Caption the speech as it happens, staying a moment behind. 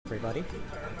everybody.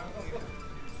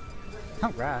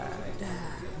 Alright.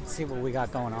 Let's see what we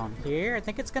got going on here. I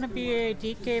think it's gonna be a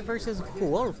DK versus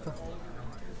Wolf.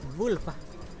 Wolf.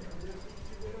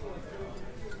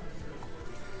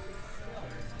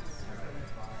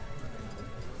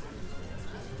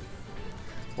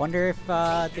 Wonder if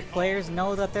the players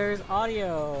know that there's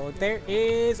audio. There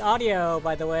is audio,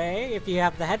 by the way, if you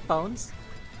have the headphones.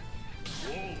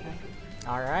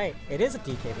 Alright, it is a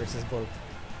DK versus Wolf.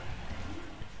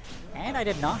 And I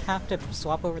did not have to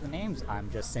swap over the names.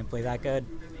 I'm just simply that good.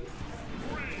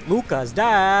 Luca's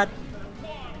dad!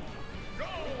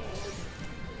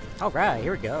 Alright,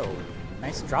 here we go.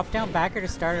 Nice drop down backer to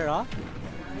start it off.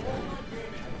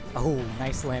 Oh,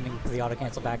 nice landing for the auto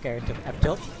cancel back air into F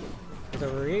tilt. It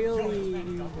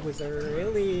was a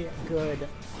really good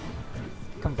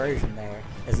conversion there,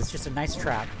 as it's just a nice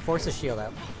trap. Force a shield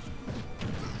out.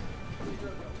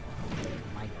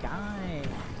 My guy.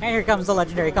 And here comes the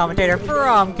legendary commentator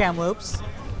from Kamloops.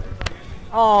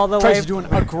 All the way. Tracy's doing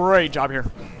a great job here.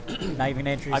 Not even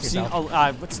introduce yourself.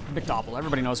 It's McDoppel.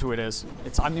 Everybody knows who it is.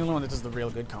 I'm the only one that does the real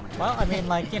good commentary. Well, I mean,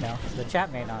 like, you know, the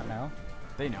chat may not know.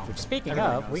 They know. Speaking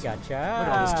of, we got chat. Look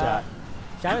at all this chat.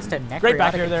 Shout outs to Necrotic. Great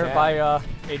back here there by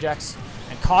AJAX.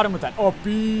 And caught him with that up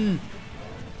B.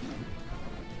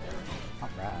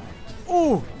 Alright.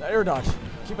 Ooh, the air dodge.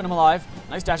 Keeping him alive.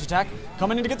 Nice dash attack.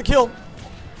 Coming in to get the kill.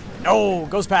 No,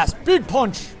 goes past. Big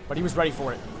punch. But he was ready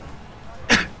for it.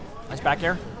 Nice back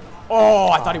air.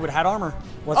 Oh, I thought he would have had armor.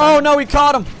 No, he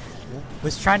caught him.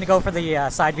 Was trying to go for the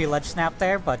side B ledge snap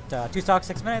there, but 2 stock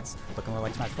 6 minutes. Looking more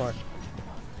like Smash 4.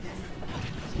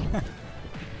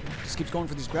 Just keeps going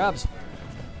for these grabs.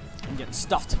 And getting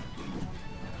stuffed.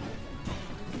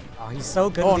 Oh, he's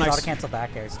so good with these auto cancel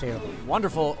back airs too.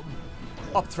 Wonderful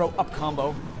up throw, up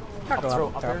combo. Up throw,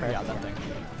 up air. Yeah, that thing.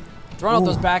 Throwing out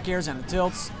those back airs and the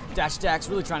tilts. Dash attacks,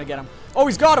 really trying to get him. Oh,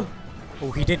 he's got him.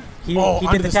 Oh, he did. He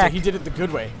did the tech. He did it the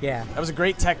good way. Yeah. That was a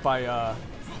great tech by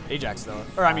AJAX though.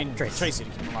 Or I mean Tracy to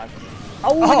keep him alive.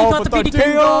 Oh, he got the PDK.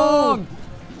 Ding dong.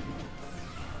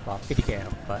 Well,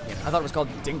 PDKO, but you know. I thought it was called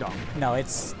Ding Dong. No,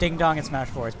 it's Ding Dong and Smash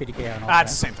 4 is PDKO. And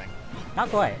It's the same thing. Not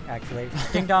quite, actually.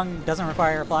 Ding Dong doesn't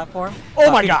require a platform.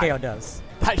 Oh my god. PDKO does.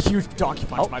 That huge donkey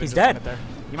punch might have he's just dead. It there.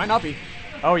 He might not be.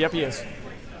 Oh, yep, he is.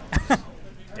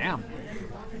 Damn.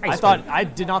 Nice I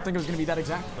did not think it was going to be that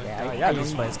exact. But, yeah, I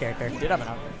used to play this character. He did have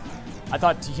enough. I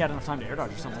thought he had enough time to air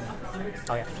dodge or something.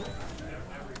 Oh, yeah.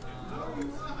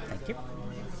 Thank you.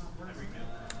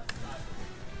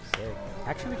 Sick.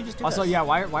 Actually, we can just do this. Also, yeah,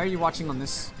 why are you watching on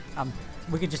this?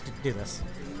 We can just do this.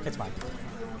 It's fine.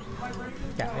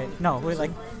 Yeah, no,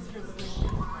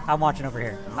 I'm watching over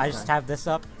here. Okay. I just have this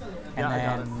up, and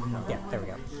yeah, there we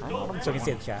go. So we can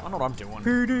see the chat. I know what I'm doing.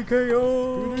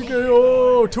 PDKO!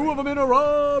 PDKO! 2 of them in a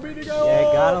row! PDKO!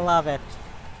 Yeah, gotta love it.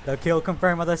 The kill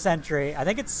confirm of the century. I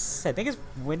think it's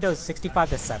Windows 65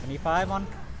 to 75 on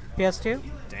PS2.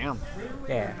 Damn.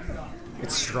 Yeah,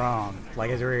 it's strong. Like,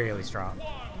 it's really strong.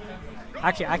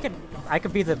 Actually, I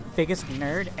could be the biggest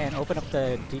nerd and open up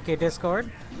the DK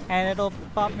Discord, and it'll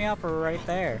pop me up right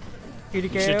there.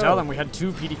 PDKO. You should tell them we had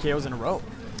 2 PDKOs in a row.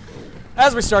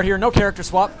 As we start here, no character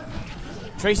swap.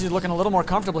 Tracy's looking a little more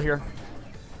comfortable here.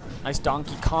 Nice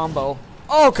donkey combo.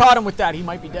 Oh, caught him with that. He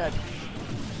might be dead.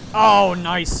 Oh,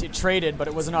 nice. It traded, but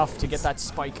it was enough to get that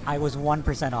spike. I was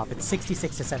 1% off. It's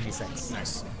 66 to 76.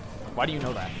 Nice. Why do you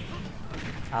know that?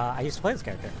 I used to play this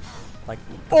character. Like,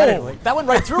 oh, that went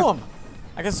right through him.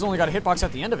 I guess it's only got a hitbox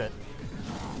at the end of it.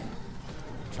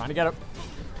 Trying to get up.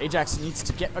 AJAX needs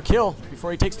to get a kill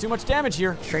before he takes too much damage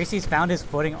here. Tracy's found his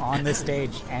footing on this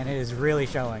stage, and it is really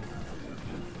showing.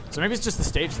 So maybe it's just the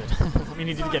stage that we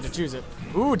needed to get to choose it.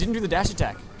 Ooh, didn't do the dash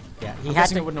attack. Yeah, I'm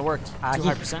guessing it wouldn't have worked. Too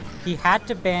high percent. He had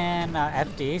to ban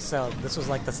FD, so this was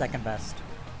like the second best.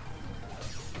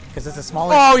 Because it's a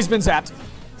smaller. Oh, he's been zapped.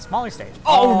 Smaller stage.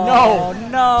 Oh no!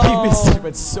 No! He missed it,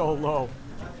 but so low.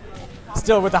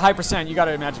 Still, with the high percent, you got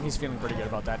to imagine he's feeling pretty good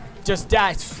about that. Just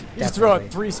dash. Just throw out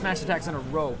 3 smash attacks in a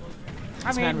row.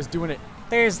 This man was doing it.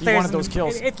 He wanted those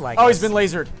kills. It's like he's been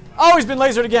lasered. Oh, he's been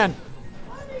lasered again.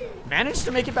 Managed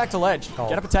to make it back to ledge. Oh,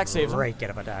 get up attack saves him. Great get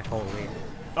up attack. Holy.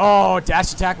 Oh,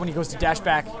 dash attack when he goes to dash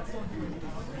back.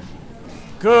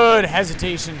 Good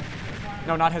hesitation.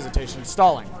 No, not hesitation.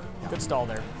 Stalling. Good stall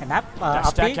there. And that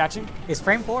dash attack catching is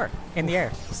frame 4 in the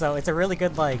air. So it's a really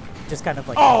good, like, just kind of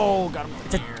like. Oh, got him.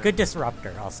 It's a good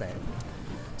disruptor, I'll say.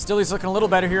 Still, he's looking a little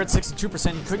better here at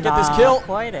 62%. He could get this kill.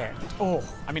 Quite it. Oh,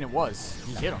 I mean, it was.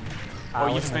 He hit him. Oh,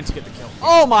 you just meant to get the kill.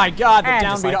 Oh my god, the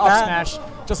down B to up smash.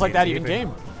 Just like that, even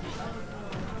game.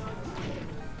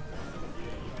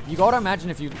 You gotta imagine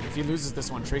if he loses this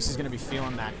one, Tracy's gonna be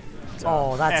feeling that.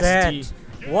 Oh, that's it.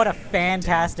 What a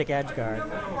fantastic edge guard.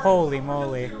 Holy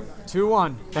moly.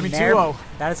 2-1. I mean, Nair- 2-0.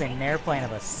 That is a nair plane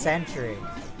of a century.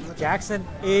 Jackson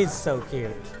is so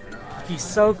cute. He's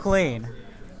so clean.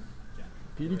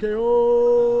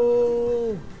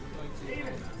 PDKO!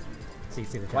 See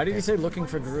the Why did he say looking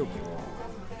for group?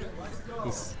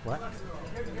 He's what?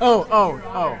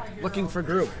 Oh. Looking for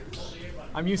group.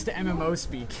 I'm used to MMO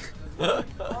speak.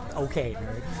 Okay,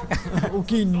 nerd.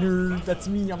 Okay, nerd. That's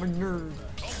me. I'm a nerd.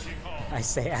 I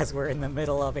say as we're in the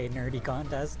middle of a nerdy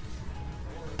contest.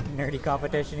 Nerdy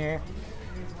competition here.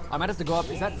 I might have to go up.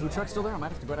 Is that food truck still there? I might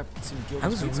have to go up and see Gilbert's I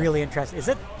was Pizza. really interested. Is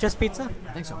it just pizza?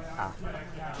 I think so. Ah.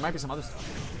 There might be some other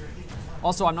stuff.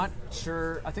 Also, I'm not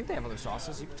sure. I think they have other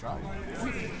sauces. You could try.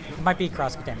 It might be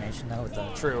cross-contamination though with the...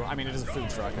 True. I mean, it is a food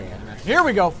truck. I can imagine. Here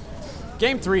we go.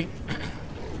 Game 3.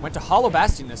 Went to Hollow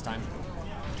Bastion this time.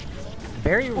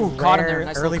 Very caught him there. rare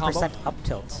Nice early little combo. percent up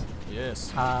tilts.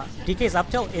 Yes. DK's up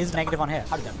tilt is negative on hit.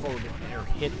 How did that forward air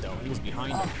hit, though? He was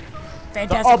behind him.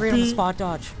 Fantastic read on the upbeat. spot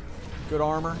dodge. Good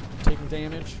armor. Taking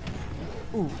damage.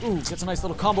 Ooh. Gets a nice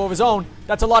little combo of his own.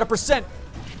 That's a lot of percent.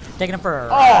 Taking him for a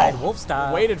ride, wolf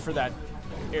style. Waited for that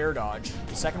air dodge.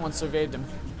 The second one surveyed him.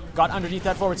 Got underneath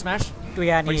that forward smash. Do we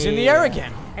have But he's in the air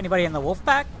again. Anybody in the wolf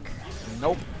pack?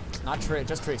 Nope. Not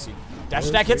just Tracy. Dash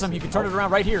attack hits him. He can turn it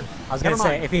around right here. I was going to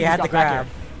say, if he had the grab.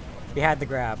 If he had the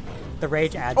grab. The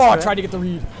rage adds Oh, to I it. tried to get the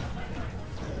read.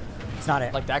 It's not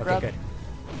it. Like that okay, grab? Good.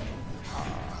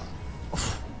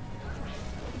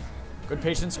 Good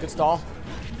patience. Good stall.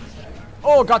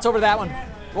 Oh, got over that one.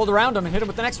 Rolled around him and hit him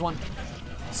with the next one.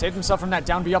 Saved himself from that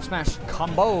down B up smash.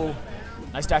 Combo.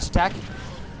 Nice dash attack.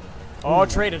 Oh,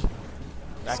 traded.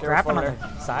 Back air Scrapping on forward air.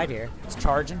 the side here. He's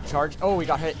charging. Oh, he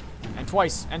got hit. And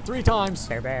twice. And 3 times.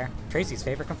 Bear. Tracy's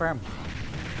favorite confirmed.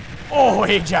 Oh,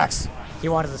 AJAX. He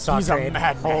wanted the stock He's a trade.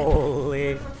 madman.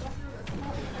 Holy.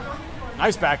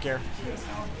 Nice back air.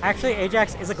 Actually,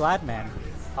 Ajax is a glad man.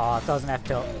 Oh, that was an F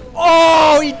tilt.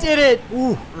 Oh, he did it.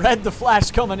 Ooh, read the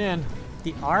flash coming in.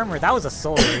 The armor, that was a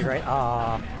soul read,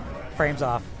 right? Frames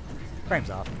off.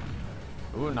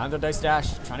 Ooh, another dice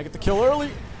dash. Trying to get the kill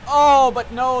early. Oh,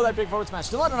 but no, that big forward smash.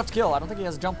 Still not enough to kill. I don't think he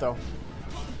has a jump, though.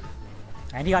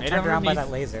 And he got Made turned it around by underneath.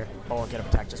 that laser. Oh, get up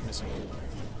attack, just missing.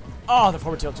 Oh, the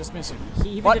forward tilt, just missing. He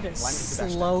even But did a landed with the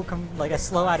dash slow, like a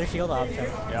slow out of shield option.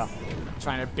 Yeah.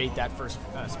 Trying to bait that first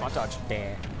spot dodge.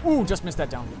 There. Ooh, just missed that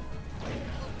down.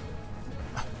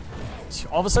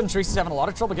 All of a sudden, Tracy's having a lot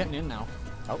of trouble getting in now.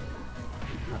 Oh.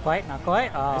 Not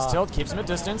quite. Nice tilt, keeps him at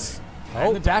distance. Oh.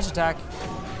 And the dash attack.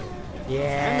 Yeah.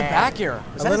 And the back air.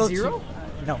 Is that a zero?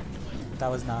 No, that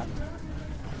was not.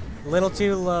 A little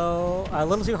too low, a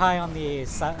little too high on the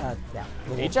side. Yeah.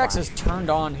 AJAX has turned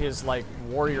on his, like,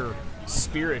 warrior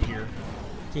spirit here.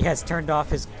 He has turned off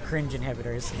his cringe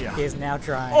inhibitors. Yeah. He is now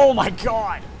trying. Oh my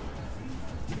god!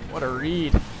 What a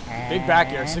read. Big back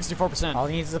air, And 64%. all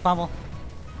he needs is a pummel.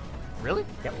 Really?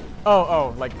 Yep.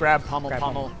 Oh, like grab, pummel,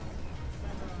 Pummel.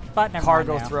 But never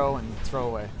cargo mind now. throw, and throw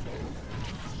away.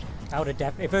 I would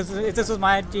have if this was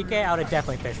my DK, I would have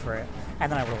definitely fished for it,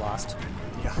 and then I would have lost.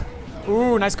 Yeah.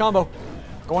 Ooh, nice combo.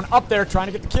 Going up there, trying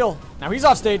to get the kill. Now he's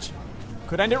off stage.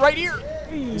 Could end it right here.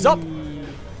 He's up.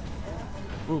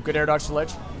 Ooh, good air dodge to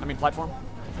ledge. Platform.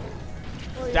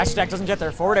 Dash attack doesn't get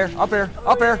there. Forward air, up air,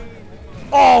 up air.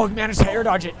 Oh, he managed to air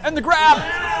dodge it. And the grab.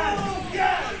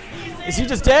 Is he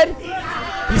just dead?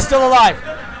 He's still alive.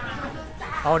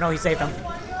 Oh no, he saved him.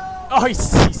 Oh,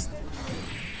 he's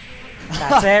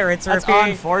That's it, rinse That's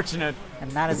repeat. unfortunate.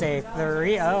 And that is a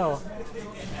 3-0.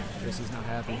 Tracy's not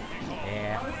happy.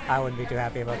 Yeah, I wouldn't be too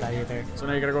happy about that either. So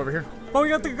now you gotta go over here. Oh, we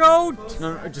got the goat!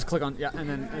 No, just click on, yeah, and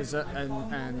then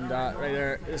right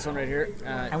there, this one right here.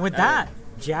 And with that,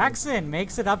 Jackson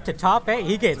makes it up to top 8.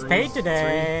 He gets paid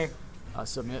today.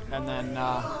 Submit, and then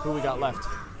who we got left?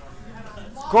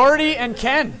 Gordy and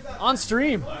Ken on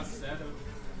stream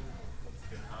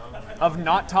of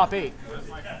not top 8.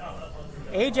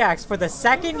 AJAX for the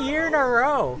second year in a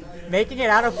row, making it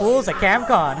out of pools at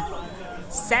KamCon.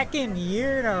 Second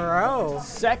year in a row.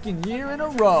 Second year in a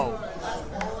row.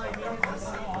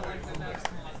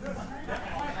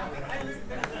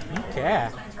 Okay.